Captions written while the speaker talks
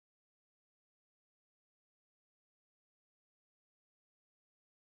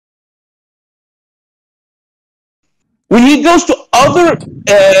When he goes to other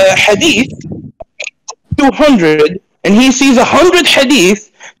hadith, 200, and he sees 100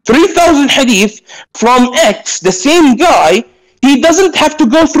 hadith, 3,000 hadith from X, the same guy, he doesn't have to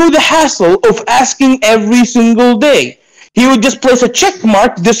go through the hassle of asking every single day. He would just place a check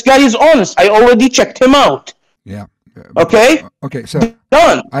mark. This guy is honest. I already checked him out. Yeah. Okay? Okay, sir.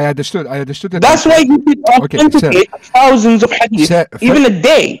 Done. I understood. That's why you could authenticate thousands of hadith, sir, even a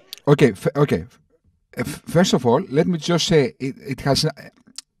day. Okay, okay. First of all, let me just say it has...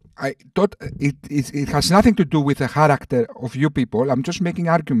 I thought it has nothing to do with the character of you people. I'm just making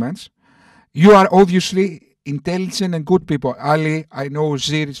arguments. You are obviously intelligent and good people. Ali, I know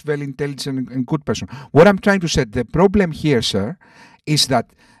Zir is very intelligent and good person. What I'm trying to say, the problem here, sir, is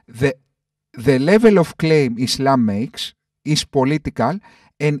that the level of claim Islam makes is political,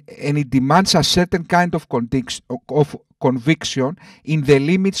 and it demands a certain kind of conviction in the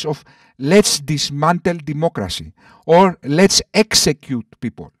limits of let's dismantle democracy or let's execute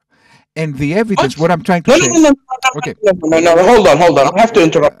people. And the evidence, what I'm trying to say... Okay. No, hold on. I have to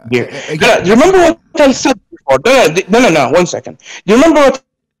interrupt here. Do you remember what I said before? No, 1 second. Do you remember what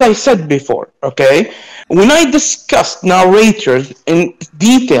I said before, okay? When I discussed narrators in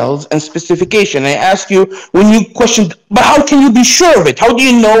details and specification, I asked you, when you questioned, but how can you be sure of it? How do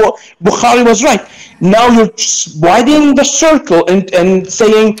you know Bukhari was right? Now you're widening the circle and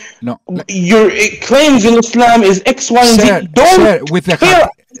saying your claims in Islam is X, Y, and Z. Sir, with the No.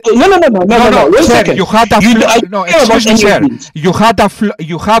 One second. You had a excuse me, sir. You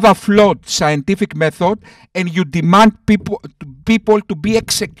have a flawed scientific method, and you demand people to be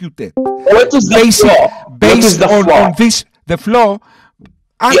executed. What is the flaw? Based on this, the flaw.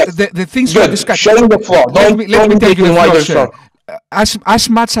 Yes. The things you are discussing. Showing the flaw. Let me tell you the flaw, sir. As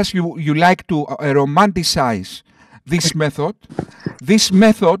much as you like to romanticize this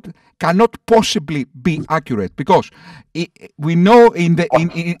method cannot possibly be accurate, because we know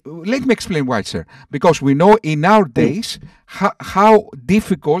let me explain why, sir. Because we know in our days how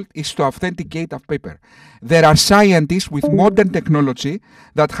difficult it is to authenticate a paper. There are scientists with modern technology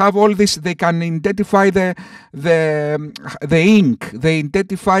that have all this. They can identify the ink, they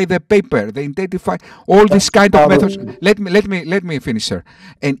identify the paper, they identify all this kind of methods. Let me finish, sir.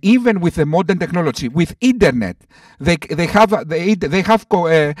 And even with the modern technology, with internet, they have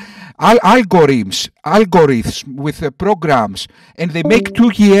algorithms with programs, and they make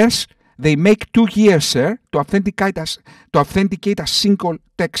 2 years. They make 2 years, sir, to authenticate a single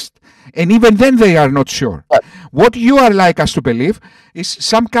text, and even then they are not sure. What you are like us to believe is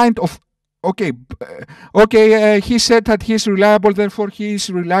some kind of he said that he is reliable, therefore he is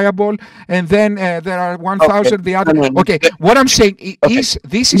reliable, and then there are 1,000 the other. Okay, what I'm saying is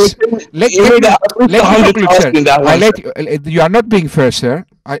this is. Let me conclude, sir. You are not being fair, sir.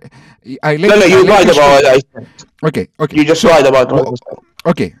 You're right about it. Okay. You just lied about it.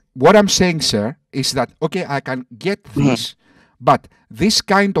 Okay, what I'm saying, sir, is that, I can get this, but this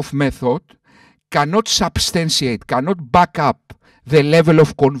kind of method cannot substantiate, cannot back up the level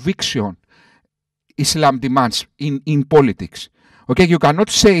of conviction Islam demands in politics. Okay, you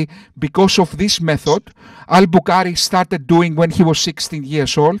cannot say, because of this method, al-Bukhari started doing when he was 16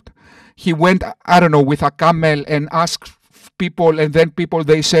 years old. He went, I don't know, with a camel and asked people, and then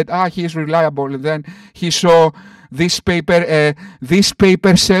they said, he is reliable, and then he saw this paper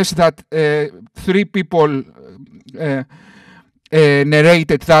says that 3 people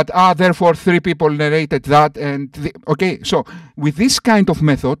narrated that, therefore 3 people narrated that, and so with this kind of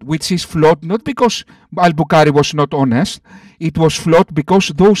method, which is flawed, not because al-Bukhari was not honest, it was flawed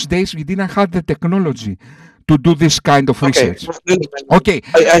because those days we didn't have the technology to do this kind of research. Okay.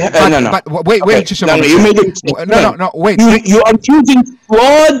 But wait just a moment. You made it. No, wait. You are using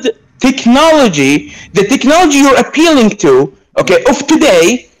flawed technology. The technology you're appealing to, of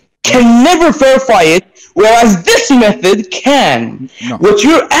today, can never verify it, whereas this method can. No. What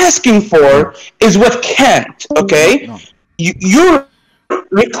you're asking for is what can't, No. Your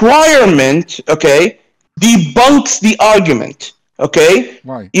requirement, debunks the argument,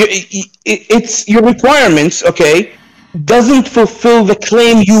 Why? It's your requirements, doesn't fulfill the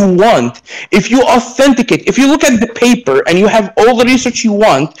claim you want. If you authenticate, if you look at the paper and you have all the research you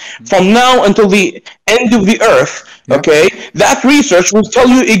want from now until the end of the earth, that research will tell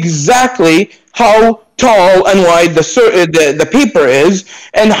you exactly how tall and wide the paper is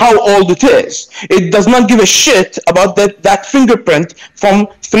and how old it is. It does not give a shit about that fingerprint from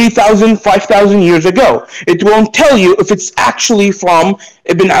 3,000, 5,000 years ago. It won't tell you if it's actually from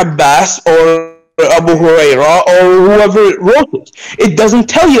Ibn Abbas or Abu Huraira or whoever wrote it. It doesn't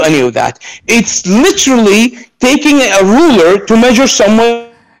tell you any of that. It's literally taking a ruler to measure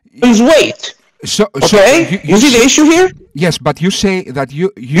someone's weight. Okay, you see the issue here? Yes, but you say that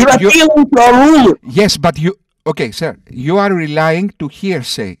you're appealing to a ruler. Yes, but okay, sir, you are relying to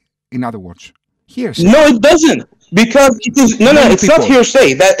hearsay. In other words, hearsay. No, it doesn't, because it is it's not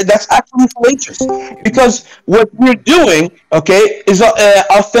hearsay. That's actually fallacious. Because what we're doing, okay, is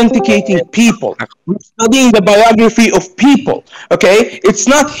authenticating people. We're studying the biography of people. Okay, it's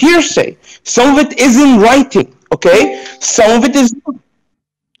not hearsay. Some of it is in writing. Okay, some of it is not.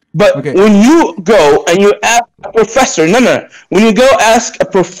 But when you go and you ask a professor, when you go ask a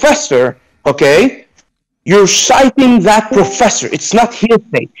professor, okay, you're citing that professor. It's not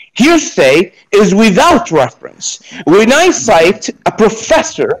hearsay. Hearsay is without reference. When I cite a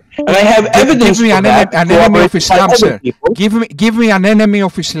professor and I have evidence give me for that, an enemy of Islam, sir. Give me an enemy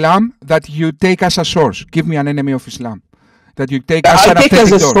of Islam that you take as a source. Give me an enemy of Islam that you take as an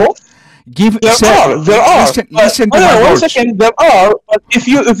authentic source. There are. Listen to my words. 1 second. There are, but if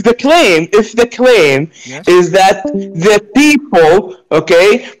the claim yes. is that the people,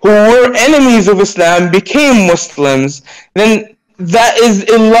 okay, who were enemies of Islam became Muslims, then that is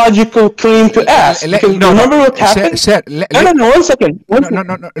a illogical claim to ask. Remember what happened? Sir, 1 second.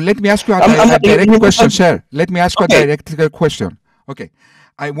 No. Let me ask you a direct question, sir. Let me ask you a direct question. Okay.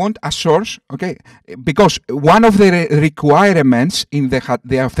 I want a source, okay, because one of the requirements in the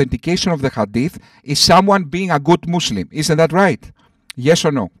authentication of the Hadith is someone being a good Muslim. Isn't that right? Yes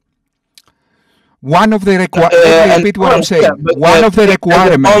or no? One of the requirements, let me repeat what I'm saying. One of the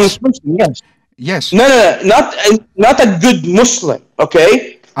requirements. Yes. No, not a good Muslim,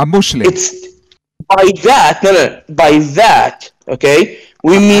 okay? A Muslim. It's by that, okay?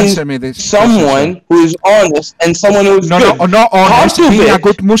 We mean someone who is honest and someone who is good. No, honest, being a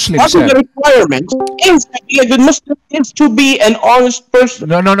good Muslim, part of the requirement is to be a good Muslim is to be an honest person.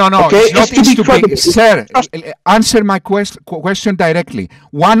 No. Okay? It's not to be. Sir, answer my question directly.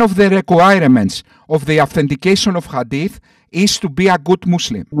 One of the requirements of the authentication of Hadith is to be a good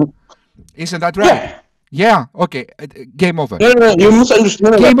Muslim. Isn't that right? Yeah, okay. Game over. No, you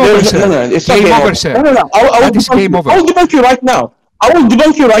misunderstand. Game over, sir. It's game over, sir. That is game over. I will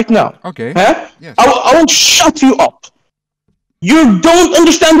debunk you right now. Okay. Huh? Yes. I will shut you up. You don't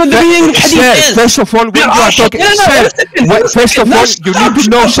understand what the meaning of Hadith is. First of all, when you are talking, first of all, you need to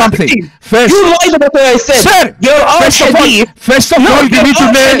know something. First, you lied about what I said. Sir, first of all, you need to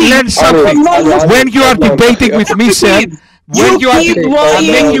learn something. When you are debating with me, sir. When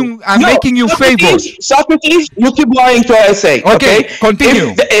I'm making you favors. Socrates, you keep lying to what I say. Okay,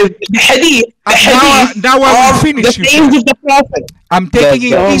 continue. The Hadith now I will finish the sayings of the Prophet. I'm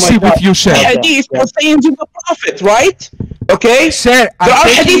taking it easy with you, sir. The Hadith are sayings of the Prophet, right? Okay? Sir, there are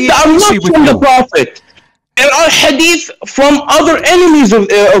Hadith that are not from the Prophet. There are Hadith from other enemies of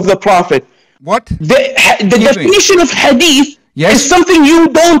the Prophet. What? The definition of Hadith is something you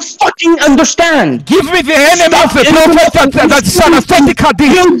don't fucking understand. Give me the enemy of the Prophet that's an authentic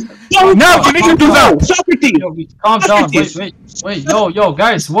Hadith. Now you need to do that. Socrates. Calm down. Wait. Yo,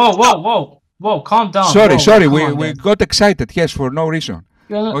 guys. Whoa, calm down. Sorry. We got excited. Yes, for no reason.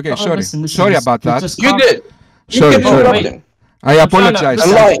 Okay, sorry. Listen, sorry about that. You did. Sorry. I apologize.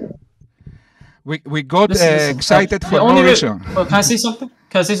 We got excited for no reason. Can I say something?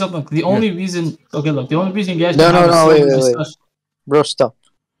 The only reason. Okay, look. The only reason you guys. No. Wait. Bro, stop.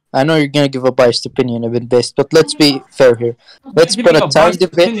 I know you're gonna give a biased opinion, even based, but let's be fair here. Let's put a time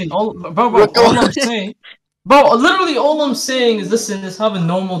debate. Bro, literally all I'm saying is listen, let's have a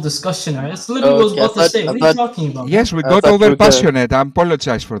normal discussion. Right? That's literally what I was about to say. What are you talking about? Yes, we got over passionate. I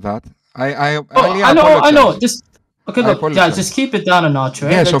apologize for that. I know. Just okay, look, guys, just keep it down a notch,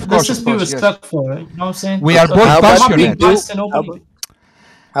 right? Yes, of course. Let's just be respectful, right? You know what I'm saying? We are both passionate.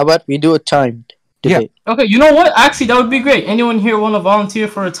 How about we do a timed debate? Yeah. Okay, you know what? Actually, that would be great. Anyone here want to volunteer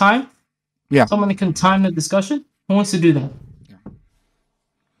for a time? Yeah. Someone that can time the discussion? Who wants to do that?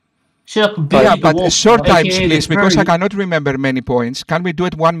 But short times, please, because I cannot remember many points. Can we do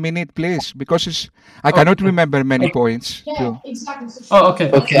it 1 minute, please? Because I cannot remember many points. Yeah, exactly. Oh,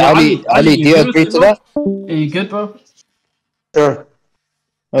 okay. Okay, Ali, do you agree to that? Are you good, bro? Sure.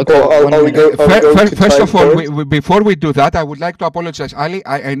 Okay. First of all, before we do that, I would like to apologize. Ali,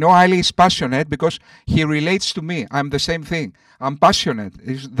 I know Ali is passionate because he relates to me. I'm the same thing. I'm passionate.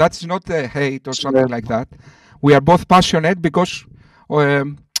 That's not a hate or something like that. We are both passionate because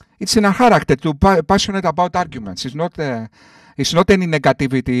it's in our character to be passionate about arguments. It's not any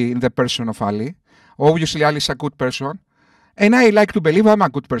negativity in the person of Ali. Obviously, Ali is a good person. And I like to believe I'm a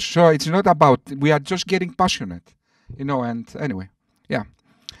good person. So it's not about, we are just getting passionate. And anyway, yeah.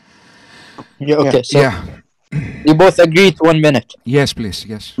 Yeah, okay, so you both agree to 1 minute? Yes, please,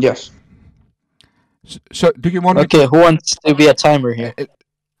 yes. So do you want Okay, who wants to be a timer here?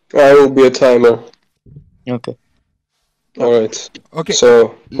 I will be a timer. Okay. All right. Okay.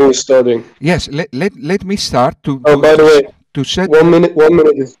 So who is starting? Yes. Let me start to. Oh, by the way, to set 1 minute. 1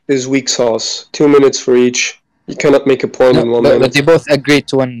 minute is weak sauce. 2 minutes for each. You cannot make a point in 1 minute. But they both agreed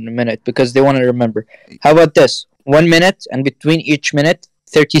to 1 minute because they want to remember. How about this? 1 minute, and between each minute,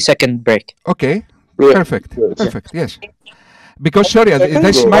 30-second break. Okay. Yeah. Perfect. Perfect. Yes. Because sorry,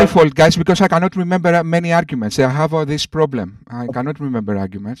 that's my fault, guys. Because I cannot remember many arguments. I have this problem. I cannot remember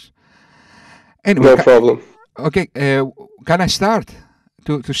arguments. Anyway, No problem. Okay. Can I start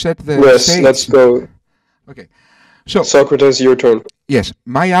to set the Yes, let's go. Okay. So Socrates, your turn. Yes,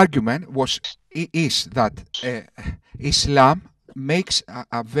 my argument is that Islam makes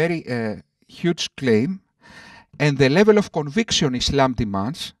a very huge claim, and the level of conviction Islam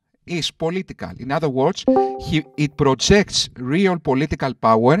demands is political. In other words, it projects real political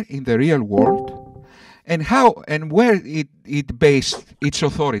power in the real world, and how and where it based its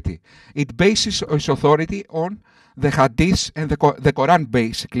authority. It bases its authority on the Hadith and the Quran,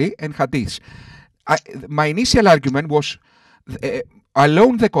 basically, and Hadith. My initial argument was,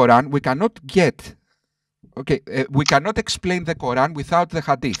 alone the Quran, we cannot get, we cannot explain the Quran without the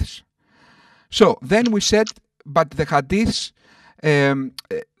Hadiths. So then we said, but the Hadiths,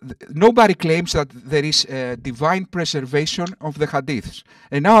 nobody claims that there is divine preservation of the Hadiths.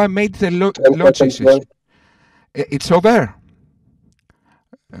 And now I made the logic. It's over.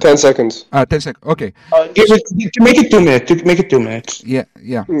 10 seconds. 10 seconds. Okay. Make it 2 minutes. Make it 2 minutes. Yeah.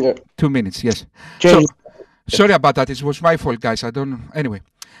 2 minutes. Yes. James. So, sorry about that. It was my fault, guys. I don't know. Anyway.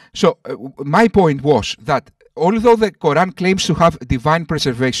 So my point was that although the Quran claims to have divine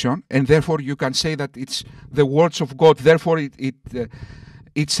preservation, and therefore you can say that it's the words of God, therefore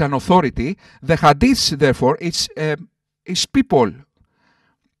it's an authority. The Hadiths, therefore, it's people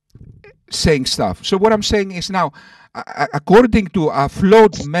saying stuff. So what I'm saying is now, according to a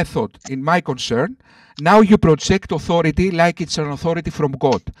flawed method in my concern, now you project authority like it's an authority from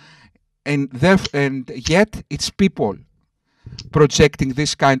God, and yet it's people projecting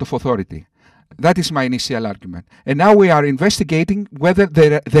this kind of authority. That is my initial argument. And now we are investigating whether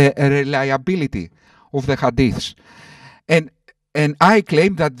the reliability of the hadiths. And I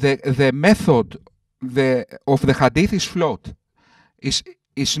claim that the method of the hadith is flawed.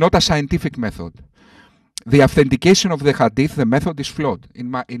 Is not a scientific method. The authentication of the hadith, the method is flawed, in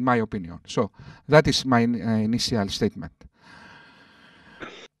my opinion. So that is my initial statement.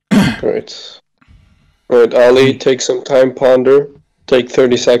 Right. Right, Ali, take some time, ponder. Take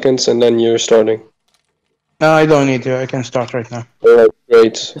 30 seconds, and then you're starting. No, I don't need to. I can start right now. All right,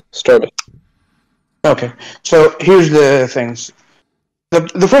 great. Start it. Okay, so here's the things.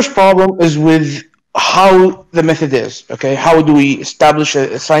 The first problem is with how the method is, okay? How do we establish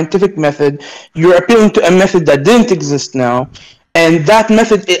a scientific method? You're appealing to a method that didn't exist now, and that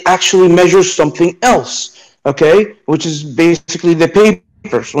method, it actually measures something else, okay? Which is basically the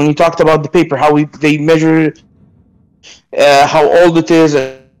papers. When you talked about the paper, how they measure how old it is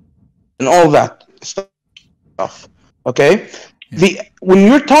and all that stuff, okay? When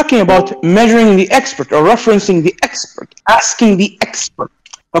you're talking about measuring the expert or referencing the expert, asking the expert,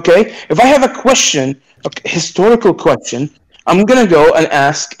 okay? If I have a question, a historical question, I'm going to go and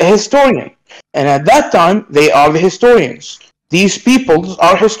ask a historian. And at that time, they are the historians. These people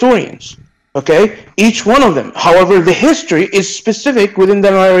are historians, okay? Each one of them. However, the history is specific within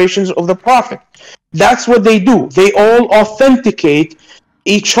the narrations of the Prophet. That's what they do. They all authenticate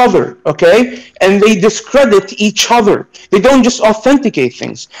each other, okay? And they discredit each other. They don't just authenticate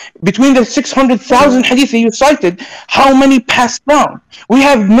things. Between the 600,000 hadith that you cited, how many passed down? We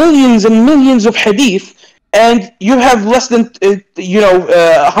have millions and millions of hadith, and you have less than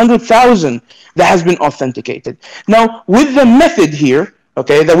 100,000 that has been authenticated. Now, with the method here,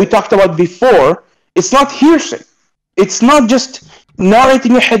 okay, that we talked about before, it's not hearsay. It's not just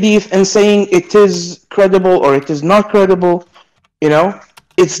narrating a hadith and saying it is credible or it is not credible,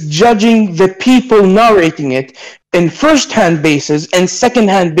 It's judging the people narrating it in first-hand basis and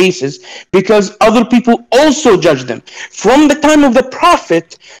second-hand basis because other people also judge them. From the time of the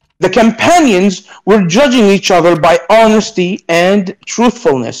Prophet, the companions were judging each other by honesty and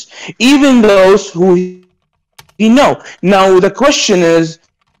truthfulness, even those who he know. Now, the question is,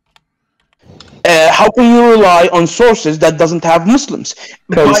 how can you rely on sources that doesn't have Muslims?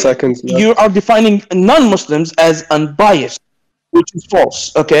 10 seconds left. You are defining non-Muslims as unbiased, which is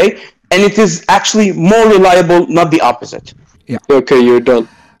false, okay? And it is actually more reliable, not the opposite. Yeah. Okay, you're done.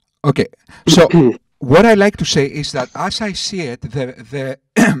 Okay. So what I like to say is that as I see it,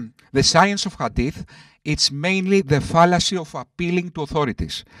 the science of hadith, it's mainly the fallacy of appealing to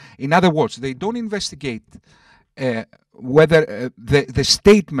authorities. In other words, they don't investigate whether the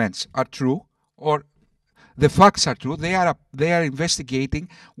statements are true or the facts are true. They are investigating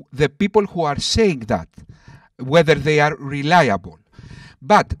the people who are saying that, whether they are reliable.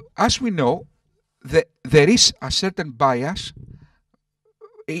 But as we know, there is a certain bias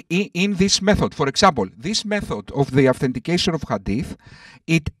in this method. For example, this method of the authentication of Hadith,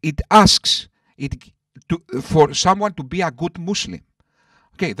 it asks for someone to be a good Muslim.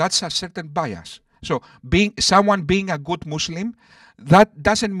 Okay, that's a certain bias. So someone being a good Muslim, that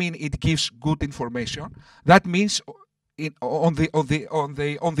doesn't mean it gives good information. That means on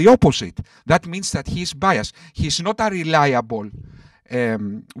the opposite. That means that he's biased. He's not a reliable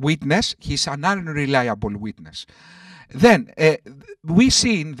witness. He's an unreliable witness. Then we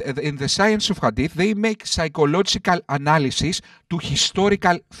see in the science of Hadith, they make psychological analysis to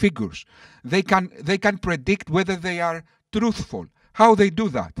historical figures. They can predict whether they are truthful. How they do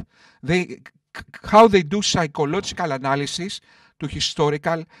that? How they do psychological analysis to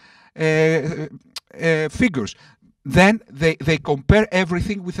historical figures. Then they compare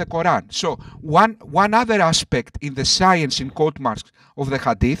everything with the Quran. So one other aspect in the science, in quote marks, of the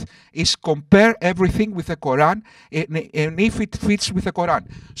Hadith is compare everything with the Quran and if it fits with the Quran.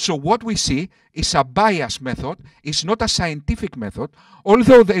 So what we see is a bias method. It's not a scientific method,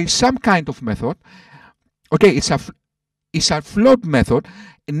 although there is some kind of method. Okay, it's a flawed method.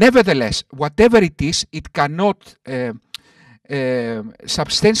 Nevertheless, whatever it is, it cannot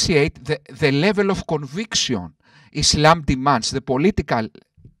substantiate the level of conviction Islam demands, the political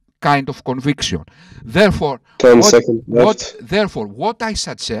kind of conviction. Therefore, what I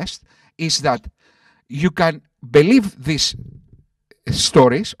suggest is that you can believe these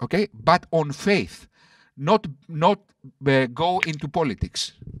stories, okay, but on faith, not go into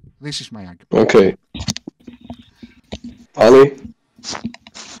politics. This is my argument. Okay. Ali?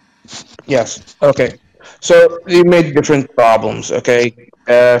 Yes. Okay. So you made different problems. Okay.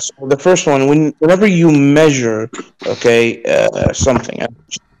 So the first one, whenever you measure, okay, something,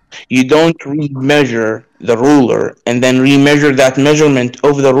 you don't remeasure the ruler and then remeasure that measurement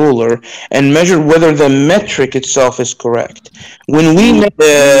of the ruler and measure whether the metric itself is correct. When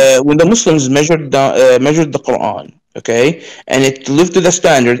the Muslims measured the Quran, okay, and it lived to the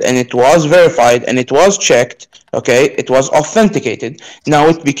standard and it was verified and it was checked, okay, it was authenticated. Now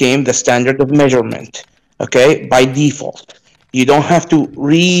it became the standard of measurement, okay, by default. You don't have to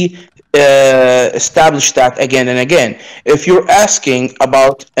establish that again and again. If you're asking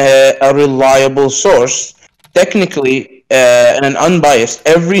about a reliable source, technically and unbiased,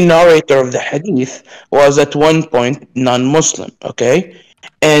 every narrator of the Hadith was at one point non-Muslim, okay?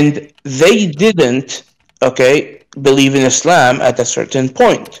 And they didn't, okay, believe in Islam at a certain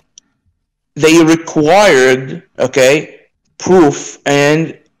point. They required, okay, proof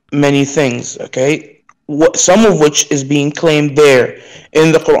and many things, okay? Some of which is being claimed there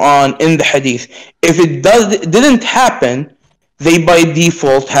in the Quran, in the Hadith. If it didn't happen, they by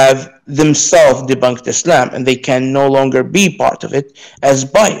default have themselves debunked Islam and they can no longer be part of it as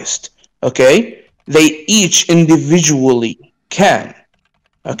biased. Okay? They each individually can.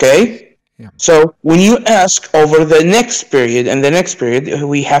 Okay? Yeah. So when you ask over the next period and the next period,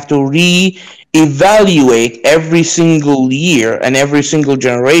 we have to re-evaluate every single year and every single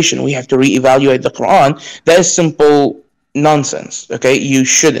generation. We have to re-evaluate the Quran. That is simple nonsense. Okay, you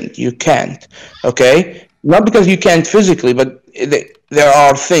shouldn't. You can't. Okay, not because you can't physically, but there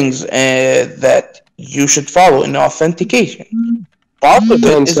are things that you should follow in authentication. Part of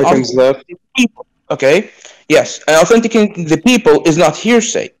 10 it is seconds left. people. Okay. Yes, and authenticating the people is not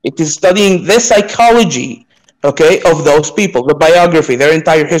hearsay. It is studying the psychology, okay, of those people, the biography, their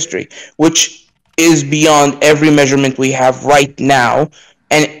entire history, which is beyond every measurement we have right now,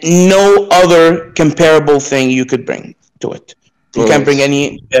 and no other comparable thing you could bring to it. You can't bring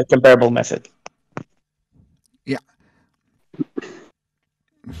any comparable method. Yeah.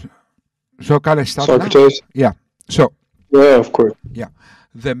 So can I start Socrates? now? Yeah. So. Yeah, of course. Yeah.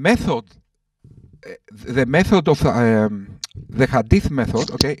 The method of the Hadith method,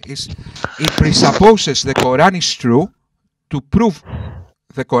 okay, is it presupposes the Quran is true to prove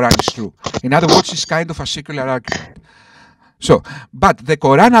the Quran is true. In other words, it's kind of a secular argument. So, but the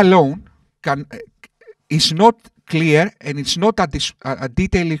Quran alone is not clear and it's not a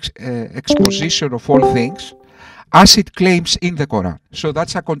detailed exposition of all things as it claims in the Quran. So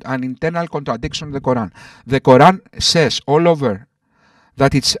that's an internal contradiction in the Quran. The Quran says all over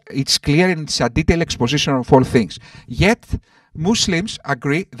that it's clear and it's a detailed exposition of all things. Yet, Muslims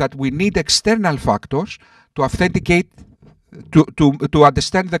agree that we need external factors to authenticate, to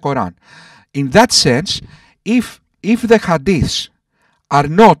understand the Quran. In that sense, if the Hadiths are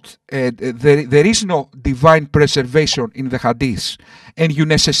not, there is no divine preservation in the hadiths, and you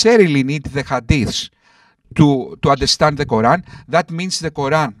necessarily need the hadiths to understand the Quran, that means the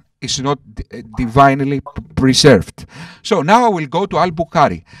Quran is not divinely preserved. So now I will go to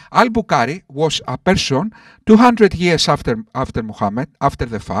Al-Bukhari. Al-Bukhari was a person 200 years after Muhammad, after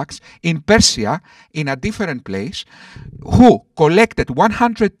the facts, in Persia, in a different place, who collected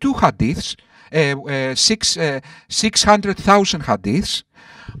 102 hadiths, 600,000 hadiths.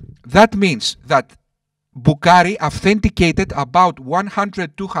 That means that Bukhari authenticated about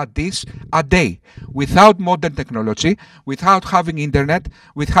 102 hadiths a day, without modern technology, without having internet,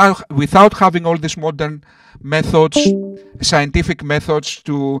 without having all these modern methods, scientific methods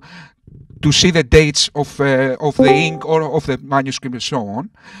to see the dates of the ink or of the manuscript and so on.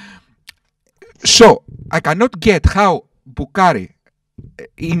 So I cannot get how Bukhari,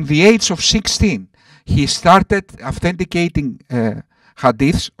 in the age of 16, he started authenticating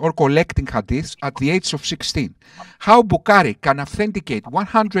hadiths or collecting hadiths at the age of 16. How Bukhari can authenticate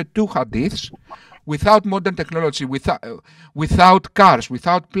 102 hadiths without modern technology, without cars,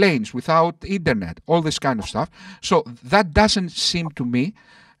 without planes, without internet, all this kind of stuff. So that doesn't seem to me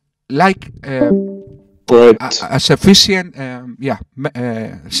like a sufficient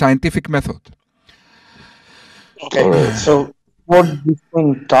scientific method. Okay, so for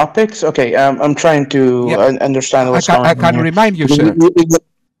different topics, okay, I'm trying to understand what's going on. I can remind you, sir.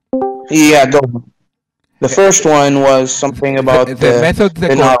 Yeah, go on. The first one was something about the method.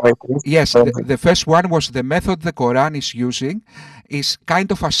 Yes, okay. the first one was the method the Quran is using is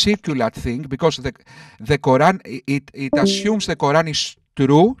kind of a circular thing, because the Quran it assumes the Quran is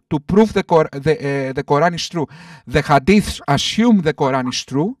true to prove the Quran is true. The hadiths assume the Quran is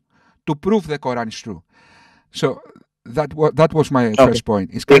true to prove the Quran is true. So that was my first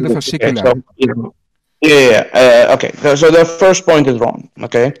point. It's kind of a secular. Okay. So the first point is wrong.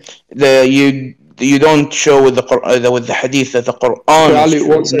 Okay, you don't show with the hadith that the Quran. Ali, is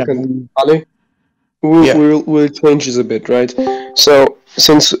true. 1 second, Ali. We'll change this a bit, right? So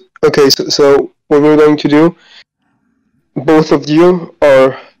so what we're going to do, both of you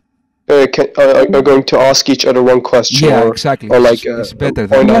are going to ask each other one question. Yeah, exactly. Or like it's better.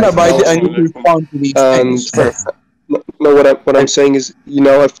 I need to respond to these things first. No, what I'm saying is, you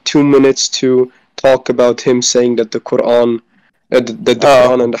now have 2 minutes to talk about him saying that the Quran, that the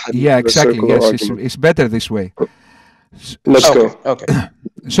Quran and the Hadith. Yeah, exactly. Yes, it's better this way. Let's go. Okay.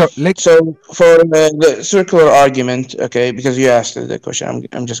 So for the circular argument, okay, because you asked the question,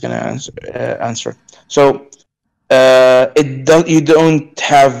 I'm just gonna answer. So you don't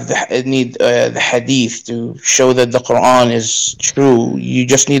have need the hadith to show that the Quran is true. You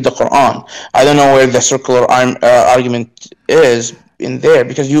just need the Quran. I don't know where the circular argument is in there,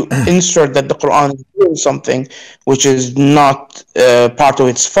 because you insert that the Quran is doing something which is not part of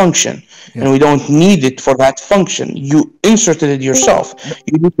its function, and we don't need it for that function. You inserted it yourself.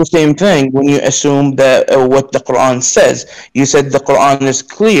 You do the same thing when you assume that what the Quran says. You said the Quran is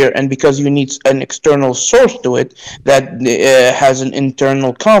clear, and because you need an external source to it that has an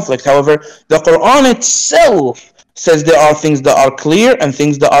internal conflict. However, the Quran itself says there are things that are clear and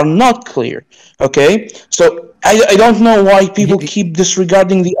things that are not clear. Okay, so I don't know why people keep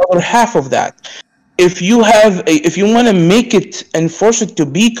disregarding the other half of that. If you want to make it and force it to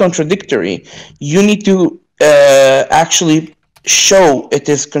be contradictory, you need to actually show it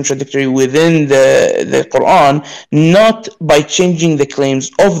is contradictory within the Quran, not by changing the claims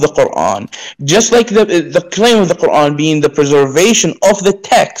of the Quran. Just like the claim of the Quran being the preservation of the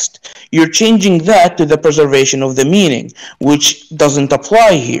text, you're changing that to the preservation of the meaning, which doesn't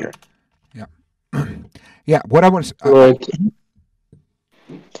apply here. Yeah, what I was...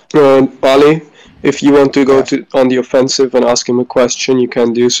 Ali, if you want to go on the offensive and ask him a question, you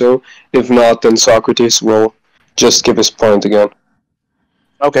can do so. If not, then Socrates will just give his point again.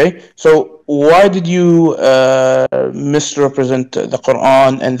 Okay, so why did you misrepresent the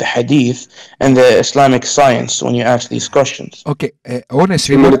Quran and the Hadith and the Islamic science when you asked these questions? Okay,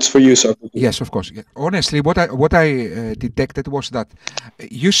 honestly... 2 minutes for you, Socrates. Yes, of course. Honestly, what I detected was that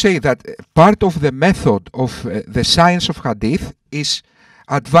you say that part of the method of the science of Hadith is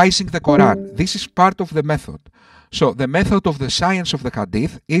advising the Quran. This is part of the method. So the method of the science of the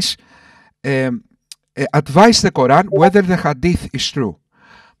Hadith is advise the Quran whether the Hadith is true.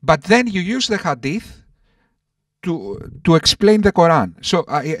 But then you use the Hadith to explain the Quran. So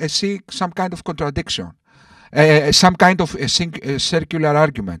I see some kind of contradiction, some kind of circular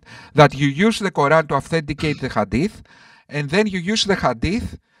argument, that you use the Quran to authenticate the Hadith, and then you use the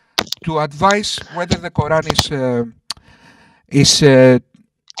Hadith to advise whether the Quran is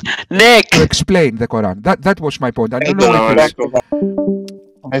Nick, to explain the Quran. That was my point. I don't know if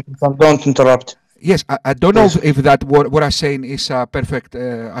Don't interrupt. Yes, I don't know if that what I'm saying is a perfect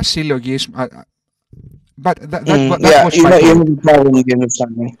a syllogism, but that was my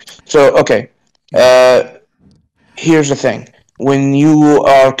point. So, okay. Here's the thing. When you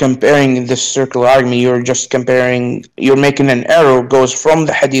are comparing this circular argument, you're making an arrow goes from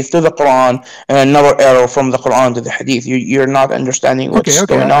the hadith to the Quran and another arrow from the Quran to the hadith. You're not understanding what's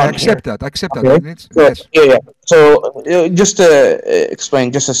going on here. I accept that. Okay? Yes. Yeah. So just to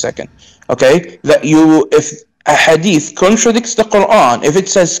explain just a second, okay, that if a hadith contradicts the Quran, if it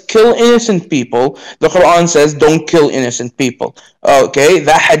says kill innocent people, the Quran says don't kill innocent people. Okay,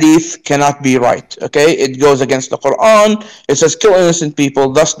 that hadith cannot be right. Okay, it goes against the Quran. It says kill innocent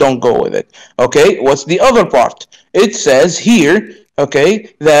people, thus don't go with it. Okay, what's the other part? It says here,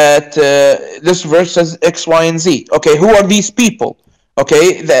 okay, that this verse says X, Y, and Z. Okay, who are these people?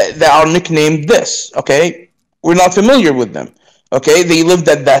 Okay, that are nicknamed this. Okay, we're not familiar with them. Okay, they lived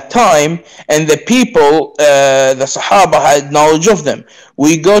at that time, and the people, the Sahaba had knowledge of them.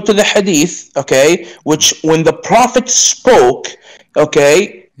 We go to the Hadith, okay, which when the Prophet spoke,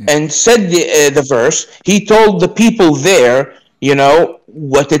 okay, and said the verse, he told the people there,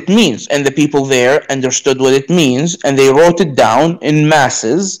 what it means, and the people there understood what it means, and they wrote it down in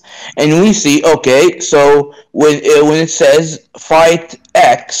masses. And we see, okay, so when it says fight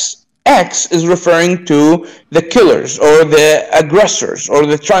X is referring to the killers or the aggressors or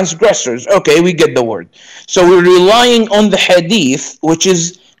the transgressors. Okay, we get the word. So we're relying on the hadith, which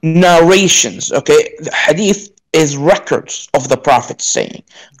is narrations. Okay, the hadith is records of the Prophet saying.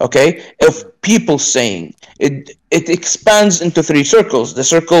 Okay, of people saying. It expands into three circles. The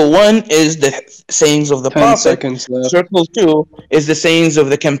circle one is the sayings of the Prophet. Circle two is the sayings of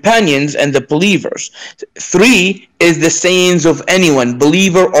the companions and the believers. Three is the sayings of anyone,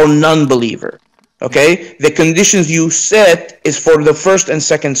 believer or non-believer. Okay? The conditions you set is for the first and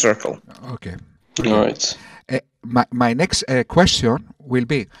second circle. Okay. All right. My next question will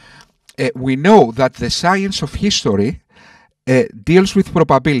be, we know that the science of history deals with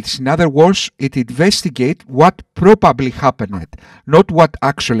probabilities. In other words, it investigates what probably happened, not what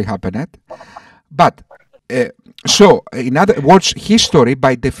actually happened. But, so, in other words, history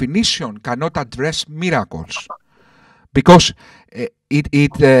by definition cannot address miracles because it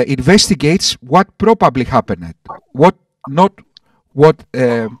investigates what probably happened, not what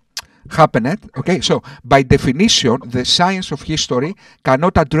happened. Okay, so by definition, the science of history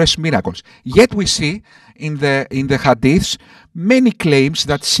cannot address miracles. Yet we see in the hadiths many claims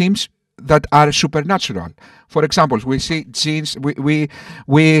that are supernatural. For example, we see genes. We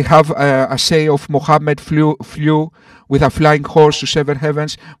have a say of Muhammad flew with a flying horse to seven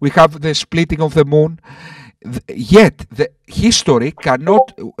heavens. We have the splitting of the moon. Yet the history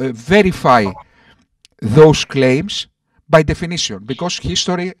cannot verify those claims by definition, because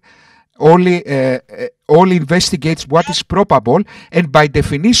history only investigates what is probable, and by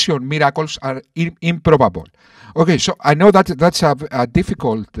definition miracles are improbable. Okay, so I know that that's a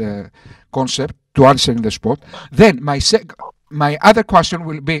difficult concept to answer in the spot. Then my other question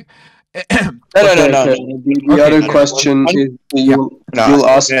will be No. The other question is you'll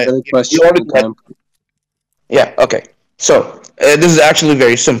ask the other question. Yeah, okay. So this is actually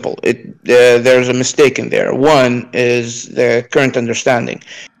very simple. There's a mistake in there. One is the current understanding.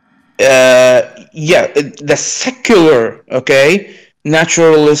 The secular, okay,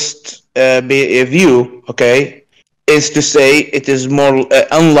 naturalist view, okay, is to say it is more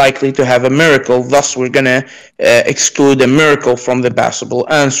unlikely to have a miracle. Thus, we're gonna exclude a miracle from the possible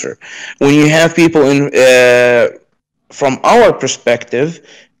answer. When you have people from our perspective,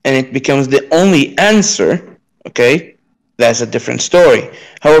 and it becomes the only answer, okay, that's a different story.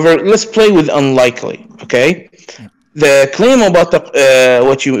 However, let's play with unlikely, okay? The claim about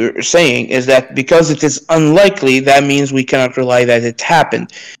what you were saying is that because it is unlikely, that means we cannot rely that it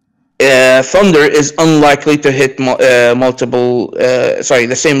happened. Thunder is unlikely to hit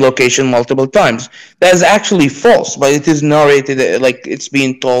the same location multiple times. That is actually false, but it is narrated like it's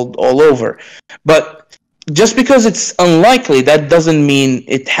being told all over. But just because it's unlikely, that doesn't mean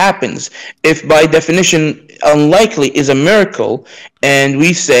it happens. If by definition unlikely is a miracle, and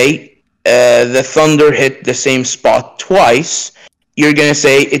we say the thunder hit the same spot twice, you're going to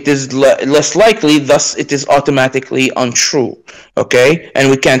say it is less likely, thus it is automatically untrue, okay? And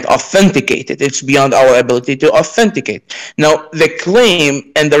we can't authenticate it. It's beyond our ability to authenticate. Now, the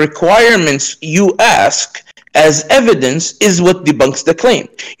claim and the requirements you ask as evidence is what debunks the claim.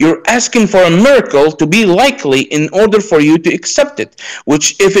 You're asking for a miracle to be likely in order for you to accept it,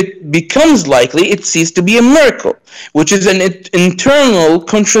 which if it becomes likely, it ceases to be a miracle, which is an internal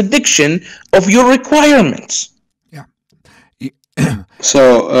contradiction of your requirements. Yeah.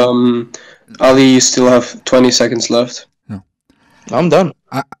 So, Ali, you still have 20 seconds left. No. I'm done.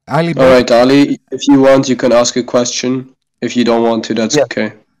 Ali, all right, Ali, if you want, you can ask a question. If you don't want to, that's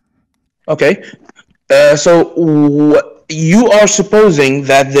okay. Okay. So you are supposing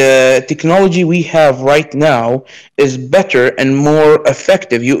that the technology we have right now is better and more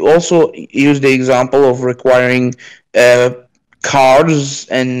effective. You also use the example of requiring cars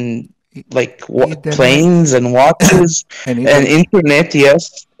and planes and watches and internet,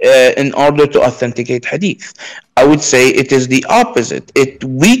 yes, in order to authenticate hadith. I would say it is the opposite. It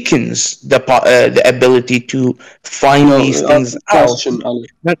weakens the ability to find these things question, out. Ali.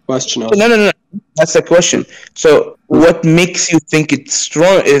 Question, Ali. No. That's the question. So, what makes you think it's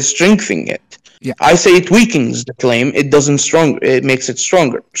strengthening it? Yeah. I say it weakens the claim. It doesn't strong. It makes it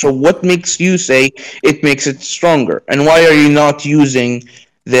stronger. So, what makes you say it makes it stronger? And why are you not using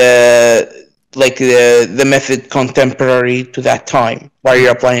the method contemporary to that time? Why are you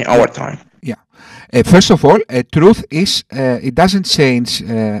applying our time? Yeah. First of all, truth is it doesn't change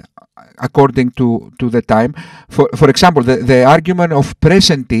according to the time. For example, the argument of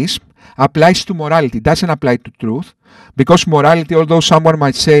presentism applies to morality, doesn't apply to truth, because morality, although someone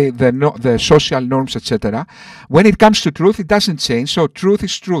might say the social norms, etc., when it comes to truth, it doesn't change. So truth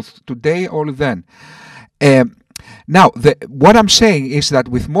is truth, today or then. Now, what I'm saying is that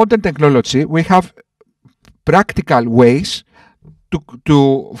with modern technology, we have practical ways to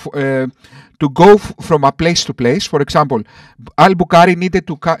go from a place to place. For example, Al-Bukhari needed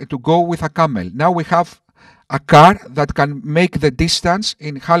to go with a camel. Now we have a car that can make the distance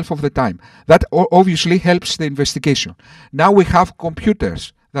in half of the time. That obviously helps the investigation. Now we have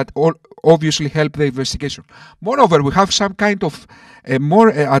computers that obviously help the investigation. Moreover, we have some kind of more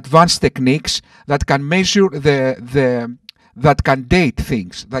advanced techniques that can measure that can date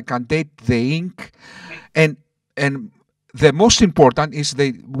things, that can date the ink, and the most important is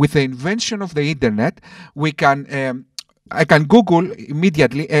with the invention of the internet, we can. I can Google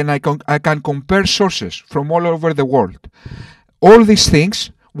immediately, and I can compare sources from all over the world. All these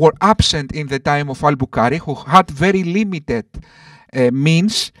things were absent in the time of Al-Bukhari, who had very limited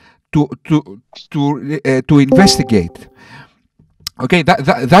means to investigate. Okay,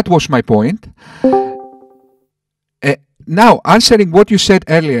 that was my point. Now, answering what you said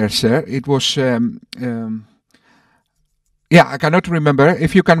earlier, sir, it was. Yeah, I cannot remember.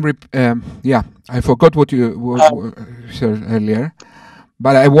 If you can, I forgot what you said earlier,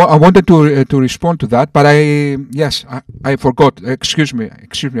 but I wanted to respond to that. But I forgot. Excuse me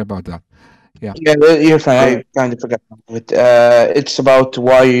about that. Yeah, you're fine. I kind of forgot it. It's about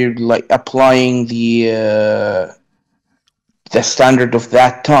why you're applying the standard of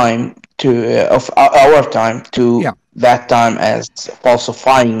that time of our time to that time as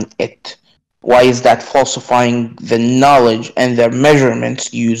falsifying it. Why is that falsifying the knowledge and the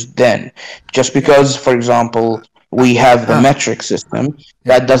measurements used then? Just because, for example, we have the metric system,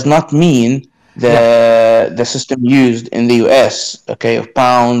 that does not mean the system used in the US, of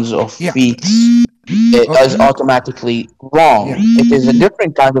pounds, of feet, is automatically wrong. It is a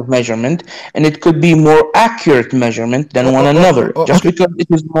different kind of measurement, and it could be more accurate measurement than one another, just because it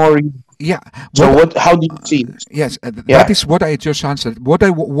is more. Yeah. So how do you see this? Yes, that is what I just answered. What I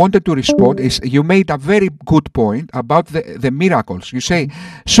wanted to respond is you made a very good point about the miracles. You say,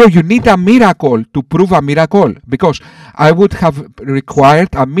 so you need a miracle to prove a miracle, because I would have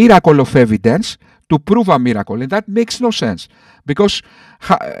required a miracle of evidence to prove a miracle, and that makes no sense, because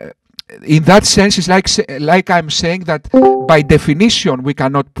in that sense, it's like I'm saying that by definition we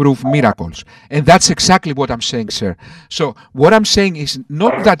cannot prove miracles, and that's exactly what I'm saying, sir. So what I'm saying is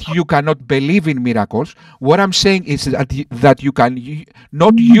not that you cannot believe in miracles. What I'm saying is that you can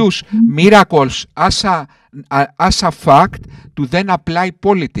not use miracles as a fact to then apply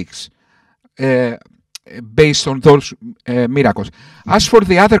politics based on those miracles. As for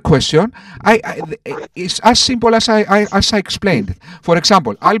the other question, it's as simple as I explained. For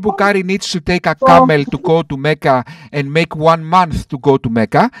example, Al-Bukhari needs to take a camel to go to Mecca and make 1 month to go to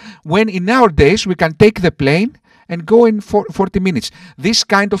Mecca, when in our days we can take the plane and go in 40 minutes. This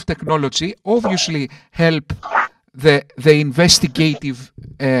kind of technology obviously help the investigative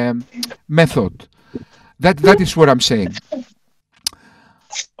method. That is what I'm saying.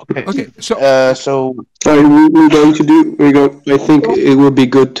 Okay. So we're going to do. I think it would be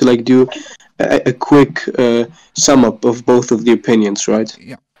good to do a quick sum up of both of the opinions, right?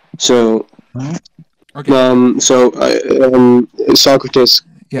 Yeah. So. Okay. Socrates,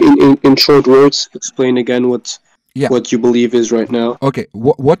 in short words, explain again what you believe is right now. Okay.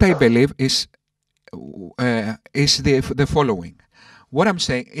 What I believe is the following. What I'm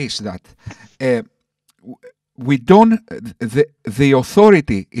saying is that we don't, the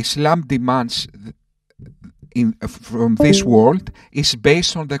authority Islam demands from this world is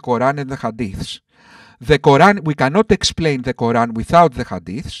based on the Quran and the Hadiths. The Quran, we cannot explain the Quran without the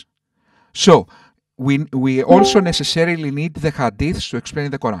Hadiths. So we also necessarily need the Hadiths to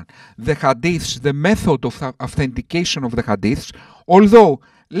explain the Quran. The Hadiths, the method of authentication of the Hadiths, although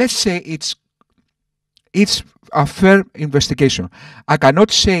let's say it's a fair investigation, I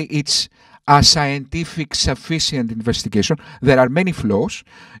cannot say it's a scientific sufficient investigation. There are many flaws,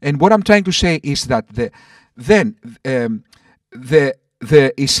 and what I'm trying to say is that the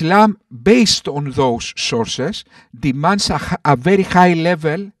Islam based on those sources demands a very high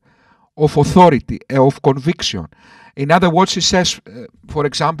level of authority, of conviction. In other words, it says, for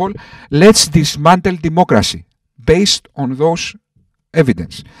example, let's dismantle democracy based on those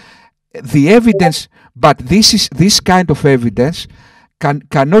evidence. The evidence, but this kind of evidence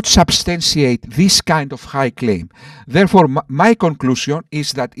cannot substantiate this kind of high claim. Therefore, my conclusion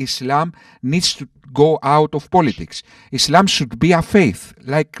is that Islam needs to go out of politics. Islam should be a faith,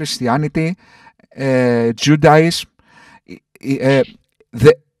 like Christianity, Judaism.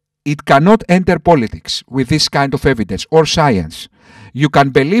 It cannot enter politics with this kind of evidence or science. You can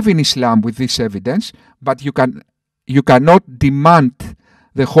believe in Islam with this evidence, but you cannot demand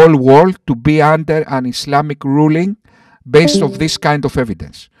the whole world to be under an Islamic ruling based on this kind of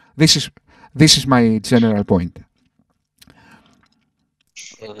evidence. This is my general point.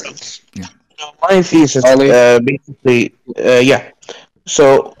 Yeah. My thesis, basically,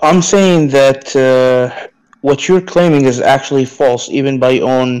 So I'm saying that what you're claiming is actually false, even by your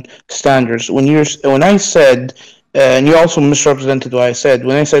own standards. When I said, and you also misrepresented what I said.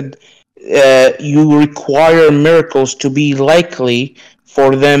 When I said you require miracles to be likely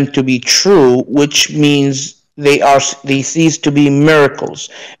for them to be true, which means they cease to be miracles,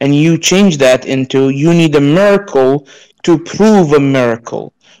 and you change that into you need a miracle to prove a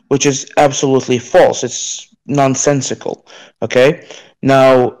miracle, which is absolutely false. It's nonsensical. Okay.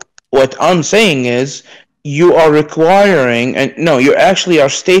 Now, what I'm saying is you are requiring, and no, you actually are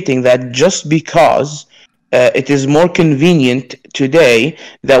stating that just because it is more convenient today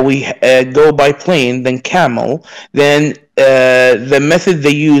that we go by plane than camel, then the method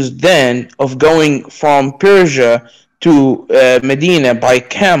they used then of going from Persia to Medina by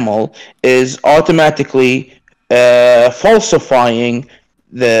camel is automatically falsifying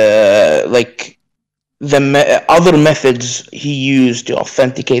the other methods he used to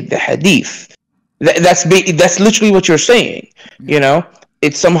authenticate the hadith. That's literally what you're saying. You know,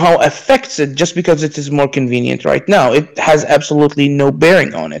 it somehow affects it just because it is more convenient right now. It has absolutely no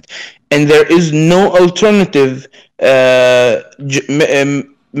bearing on it, and there is no alternative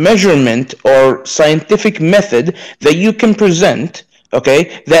measurement or scientific method that you can present,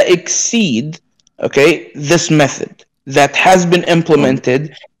 okay, that exceed, okay, this method that has been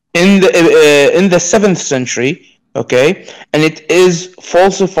implemented in the 7th century, okay, and it is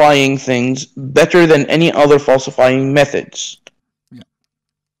falsifying things better than any other falsifying methods.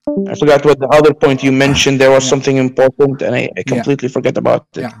 I forgot what the other point you mentioned. There was something important, and I completely forget about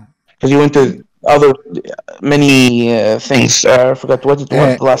it. Because you went to other many things. I forgot what it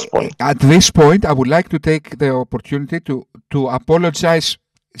was, the last point. At this point, I would like to take the opportunity to apologize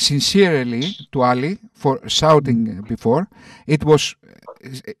sincerely to Ali for shouting before. It was...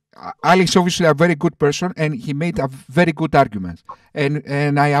 Ali is obviously a very good person, and he made a very good argument.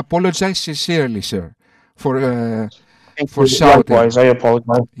 And I apologize sincerely, sir, for shouting. Likewise, I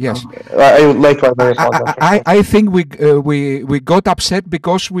apologize. Yes, I think we got upset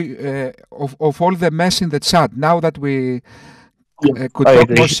because of all the mess in the chat. Now that we could talk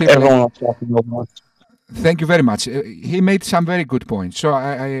more civilly. Thank you very much. He made some very good points, so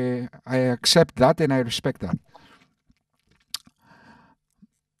I accept that and I respect that.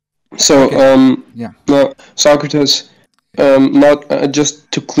 So, Socrates, not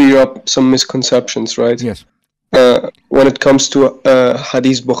just to clear up some misconceptions, right? Yes. When it comes to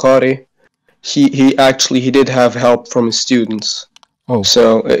Hadith Bukhari, he did have help from his students. Oh.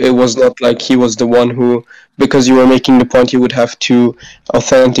 So it was not like he was the one who, because you were making the point, he would have to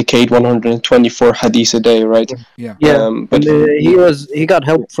authenticate 124 hadiths a day, right? Yeah. But he got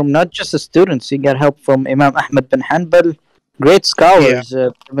help from not just the students. He got help from Imam Ahmad bin Hanbal. Great scholars,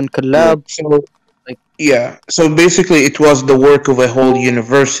 Ibn Kallab. So basically it was the work of a whole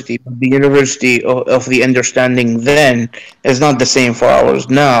university. The university of the understanding then is not the same for ours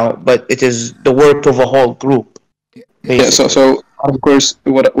now, but it is the work of a whole group. Basically. Yeah, so of course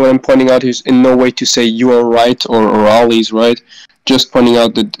what I'm pointing out is in no way to say you are right or Ali's right. Just pointing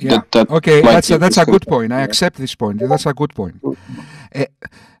out that okay, that's a good point. I accept this point. That's a good point.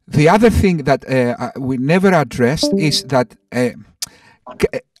 The other thing that we never addressed is that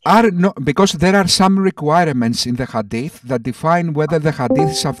because there are some requirements in the Hadith that define whether the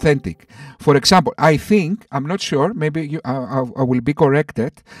Hadith is authentic. For example, I think, I'm not sure, maybe I will be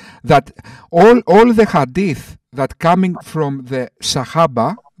corrected, that all the Hadith that coming from the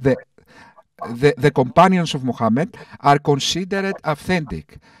Sahaba, the companions of Muhammad, are considered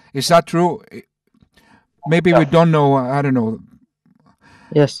authentic. Is that true? Maybe we don't know, I don't know.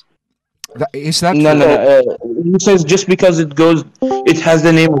 Yes. Is that no, he says just because it has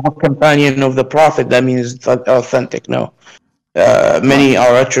the name of a companion of the Prophet, that means it's authentic. No. Many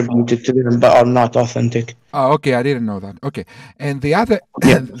are attributed to them but are not authentic. Oh, okay, I didn't know that. Okay. And the other,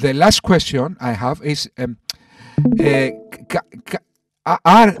 the last question I have is,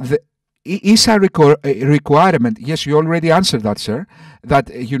 is a requirement, yes, you already answered that, sir,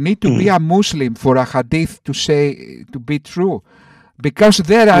 that you need to be a Muslim for a hadith to be true? Because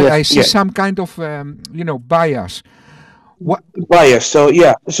there I see some kind of, bias. What bias? So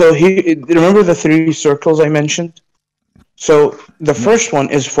remember the 3 circles I mentioned? So the first one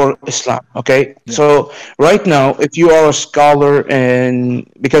is for Islam, okay? Yeah. So right now, if you are a scholar,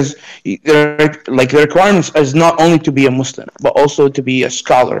 because the requirements is not only to be a Muslim, but also to be a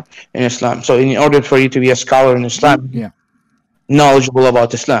scholar in Islam. So in order for you to be a scholar in Islam, knowledgeable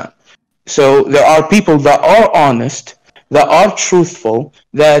about Islam. So there are people that are honest, that are truthful,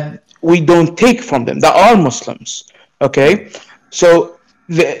 that we don't take from them, that are Muslims, okay? So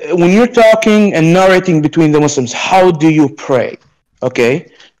when you're talking and narrating between the Muslims, how do you pray? Okay?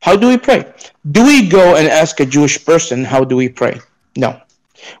 How do we pray? Do we go and ask a Jewish person, how do we pray? No.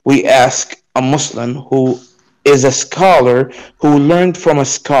 We ask a Muslim who is a scholar, who learned from a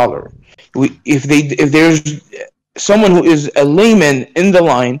scholar. If there's someone who is a layman in the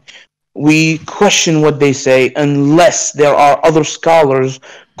line, we question what they say unless there are other scholars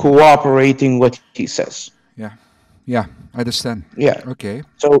cooperating what he says. Yeah, I understand. Yeah. Okay.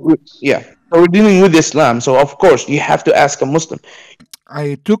 So we're dealing with Islam. So of course you have to ask a Muslim.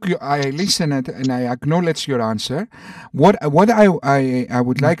 I listened and I acknowledge your answer. What I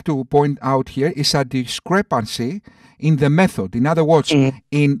would like to point out here is a discrepancy in the method. In other words,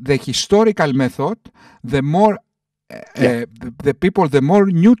 in the historical method, the more the people, the more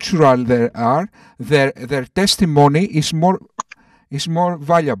neutral they are, their testimony is more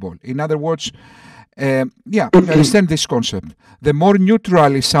valuable. In other words, I understand this concept. The more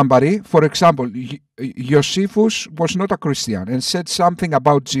neutral is somebody, for example, Josephus was not a Christian and said something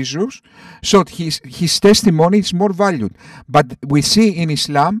about Jesus, so his testimony is more valued. But we see in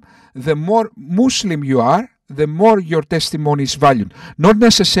Islam, the more Muslim you are, the more your testimony is valued. Not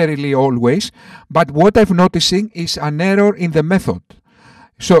necessarily always, but what I'm noticing is an error in the method.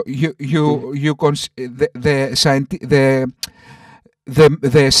 So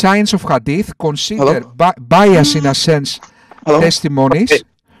the science of Hadith consider bias in a sense. Testimonies. Okay.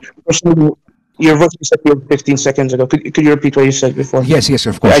 Your voice was set 15 seconds ago. Could you repeat what you said before? Yes,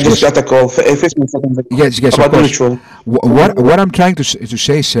 of course. I just got a call 15 seconds ago. Yes, about of course. What I'm trying to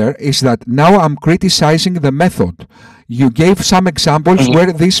say, sir, is that now I'm criticizing the method. You gave some examples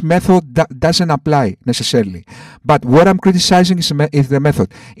where this method doesn't apply necessarily, but what I'm criticizing is the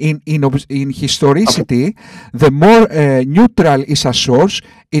method. In historicity, the more neutral is a source,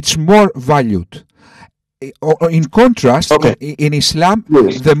 it's more valued. In contrast, in Islam,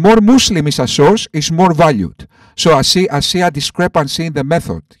 the more Muslim is a source, is more valued. So I see a discrepancy in the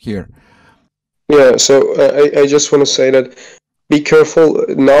method here. Yeah, so I just want to say that be careful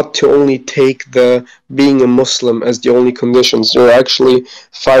not to only take the being a Muslim as the only conditions. There are actually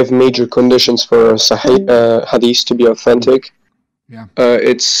 5 major conditions for hadith to be authentic. Yeah.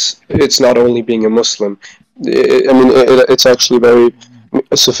 It's not only being a Muslim. It's actually very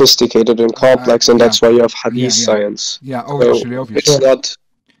sophisticated and complex, and that's why you have hadith science. Yeah, obviously.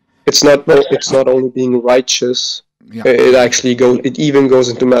 It's not only being righteous. Yeah. It even goes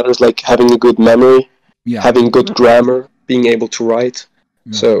into matters like having a good memory, having good grammar, being able to write.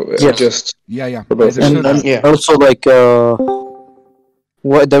 So also like the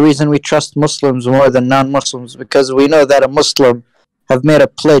reason we trust Muslims more than non-Muslims, because we know that a Muslim have made a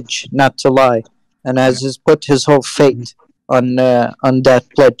pledge not to lie and has put his whole fate on that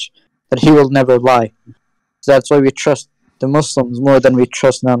pledge that he will never lie. So that's why we trust the Muslims more than we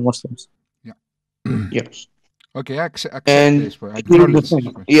trust non-Muslims. Yeah. Yes. Okay, I accept and this. I acknowledge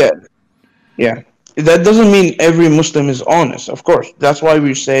this. Yeah. That doesn't mean every Muslim is honest, of course. That's why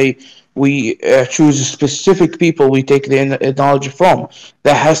we say we choose specific people we take the knowledge from.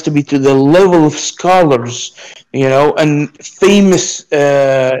 That has to be to the level of scholars, and famous,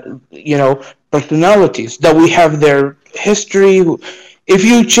 personalities that we have their history. if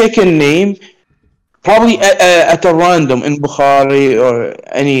you check a name, probably at a random in Bukhari or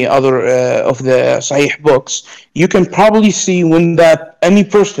any other of the Sahih books, you can probably see when that any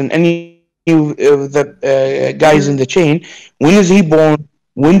person, any of the guys in the chain, when is he born,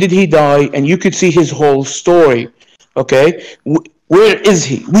 when did he die, and you could see his whole story. Okay, where is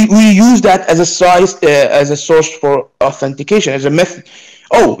he? We use that as a source for authentication, as a method.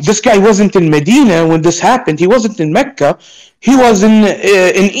 Oh, this guy wasn't in Medina when this happened. He wasn't in Mecca. He was in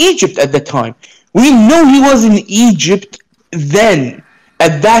Egypt at the time. We know he was in Egypt then,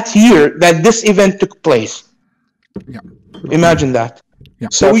 at that year that this event took place. Yeah. Imagine that. Yeah.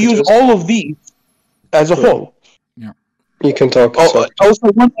 So we use all of these as a whole. Yeah. You can talk. Also,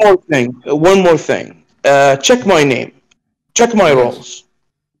 one more thing. Check my name. Check my roles.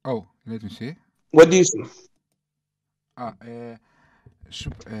 Oh, let me see. What do you see?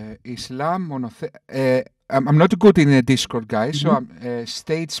 Islam monothe. I'm not good in Discord, guys. So I'm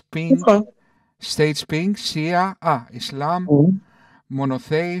stage ping, Shia. Islam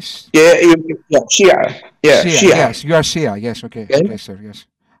monotheist. Yeah, Shia. Yeah, Shia. Yes, you are Shia. Yes, okay. Okay, sir. Yes.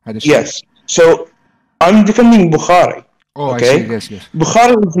 Yes. So I'm defending Bukhari. Oh, okay? I see. Yes.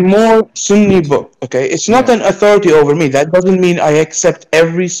 Bukhari is more Sunni book. Okay, it's not an authority over me. That doesn't mean I accept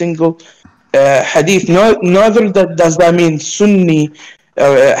every single hadith. Neither does that mean Sunni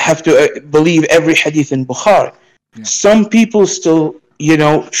have to believe every hadith in Bukhari. Yeah. Some people still,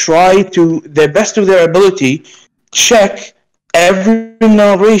 try to the best of their ability, check every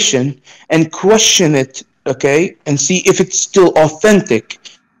narration and question it. Okay, and see if it's still authentic.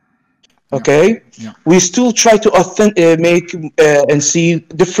 Okay, we still try to make and see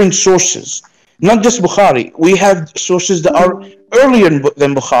different sources, not just Bukhari. We have sources that are earlier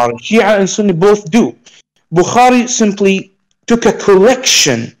than Bukhari. Shia and Sunni both do. Bukhari simply took a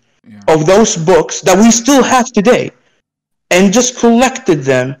collection of those books that we still have today, and just collected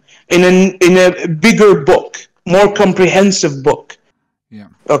them in a bigger book, more comprehensive book. Yeah.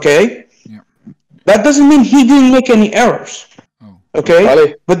 Okay. Yeah. That doesn't mean he didn't make any errors.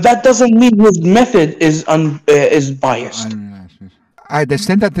 Okay, but that doesn't mean his method is biased. I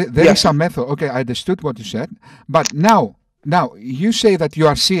understand that there is a method. Okay, I understood what you said. But now you say that you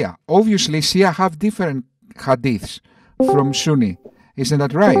are Shia. Obviously, Shia have different hadiths from Sunni. Isn't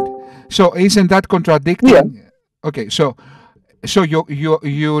that right? So isn't that contradicting? Yeah. Okay, so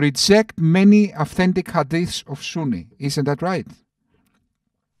you reject many authentic hadiths of Sunni. Isn't that right?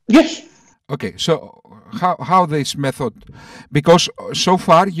 Yes. Okay, so how this method? Because so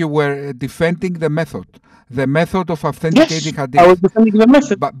far you were defending the method of authenticating hadith. I was defending the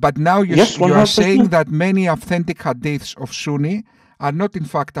method. But now you are saying that many authentic hadiths of Sunni are not in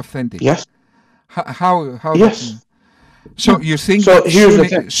fact authentic. Yes. How? Yes. So you think that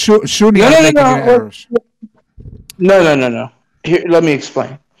Sunni are making errors? No. Here, let me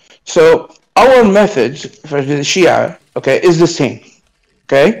explain. So our method for the Shia, is the same.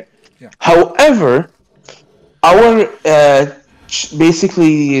 Okay. Yeah. However, our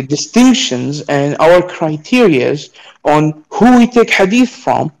basically distinctions and our criterias on who we take hadith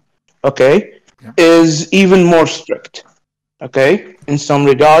from, is even more strict. Okay, in some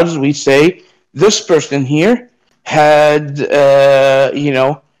regards, we say this person here had,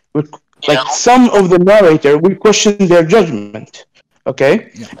 some of the narrator, we question their judgment.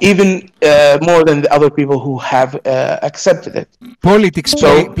 Okay, even more than the other people who have accepted it. Politics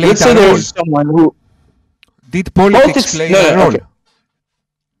played a role. There's someone who did politics play a role? Okay.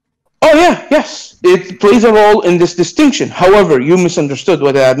 Oh yeah, yes, it plays a role in this distinction. However, you misunderstood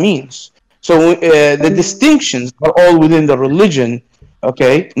what that means. So the distinctions are all within the religion,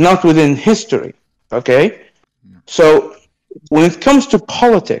 not within history. Okay, so when it comes to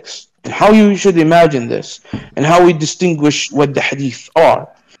politics, and how you should imagine this, and how we distinguish what the hadith are.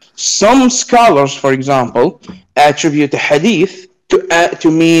 Some scholars, for example, attribute the hadith to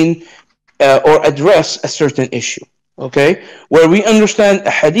mean or address a certain issue, where we understand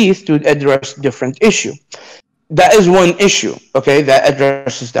a hadith to address different issue. That is one issue, that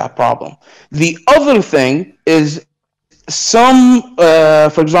addresses that problem. The other thing is some,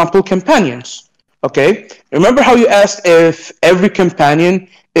 for example, companions, Remember how you asked if every companion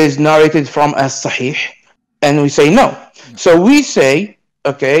is narrated from as sahih, and we say no. So we say,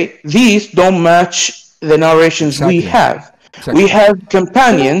 these don't match the narrations we have. We have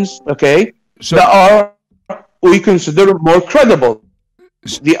companions, that are we consider more credible.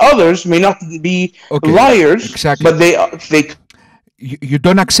 The others may not be liars, but they. You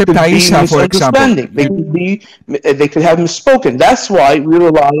don't accept Aisha, for example. They could have misspoken. That's why we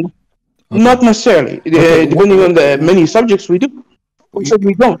rely. Not necessarily. Depending on the many subjects we do. We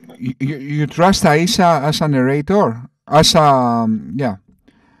don't. You trust Aisha as a narrator? as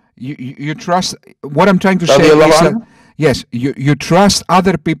you trust. What I'm trying to say is that yes, you trust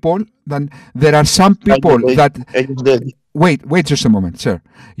other people. Then there are some people that wait just a moment, sir.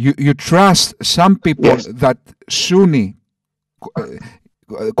 You trust some people that Sunni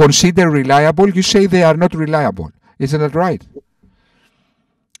consider reliable. You say they are not reliable. Isn't that right?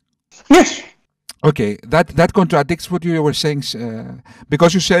 Yes. Okay, that contradicts what you were saying,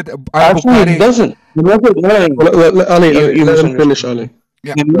 because you said Actually, it doesn't. Ali, let him finish, Ali.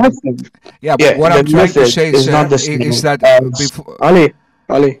 Yeah, but what I'm trying to say is that before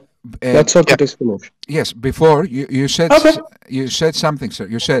Ali, that's Socrates finish. Yes, before you said something, sir.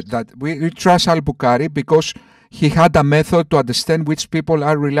 You said that we trust Al-Bukhari because he had a method to understand which people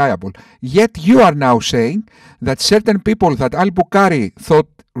are reliable. Yet you are now saying that certain people that Al-Bukhari thought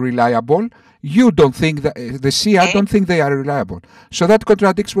reliable, you don't think that the Shia don't think they are reliable. So that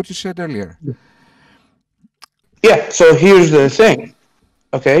contradicts what you said earlier. Yeah, so here's the thing.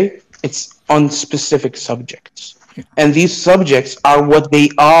 Okay? It's on specific subjects. Yeah. And these subjects are what they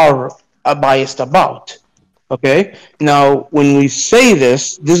are biased about. Okay? Now, when we say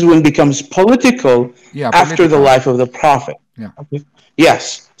this is when it becomes political after the life of the Prophet. Yeah. Okay?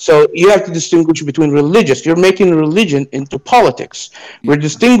 Yes. So you have to distinguish between religious. You're making religion into politics. We're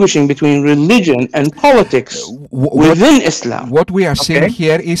distinguishing between religion and politics within Islam. What we are saying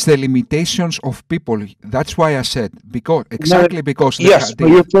here is the limitations of people. That's why I said because there are limitations. So,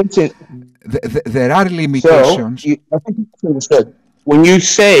 I think it's understood. When you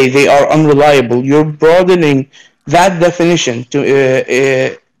say they are unreliable, you're broadening that definition to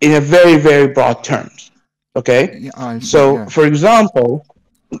in a very, very broad terms. Okay? For example,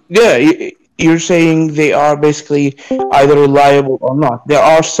 you're saying they are basically either reliable or not. There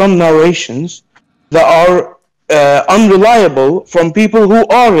are some narrations that are unreliable from people who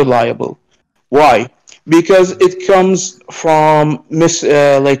are reliable. Why? Because it comes from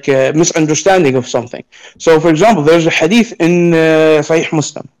misunderstanding of something. So, for example, there's a hadith in Sahih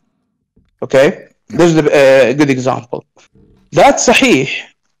Muslim. Okay? This is a good example. That Sahih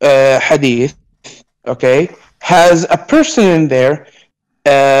hadith, okay, has a person in there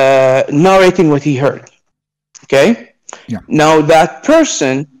narrating what he heard. Okay? Yeah. Now that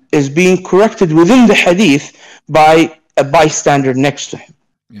person is being corrected within the hadith by a bystander next to him.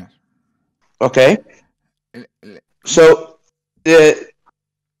 Yes. Okay? So,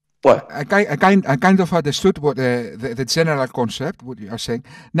 what? I kind of understood what the general concept, what you are saying.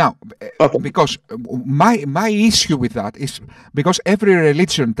 Now, because my issue with that is because every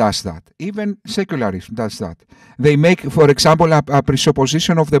religion does that. Even secularism does that. They make, for example, a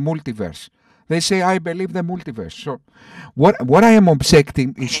presupposition of the multiverse. They say, I believe the multiverse. So what I am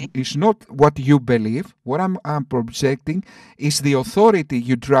objecting is not what you believe. What I'm objecting is the authority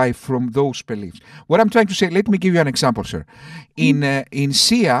you derive from those beliefs. What I'm trying to say, let me give you an example, sir. In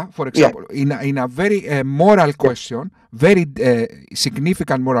Shia, for example, in a very moral question, very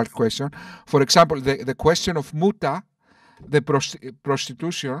significant moral question, for example, the question of muta, the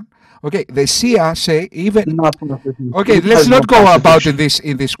prostitution. Okay, the Shia say even. Okay, let's not go about in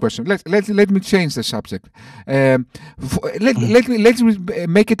this question. Let me change the subject. Let's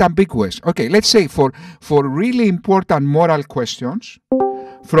make it ambiguous. Okay, let's say for really important moral questions,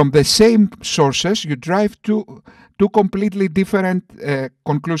 from the same sources, you drive two completely different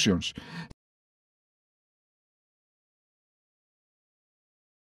conclusions.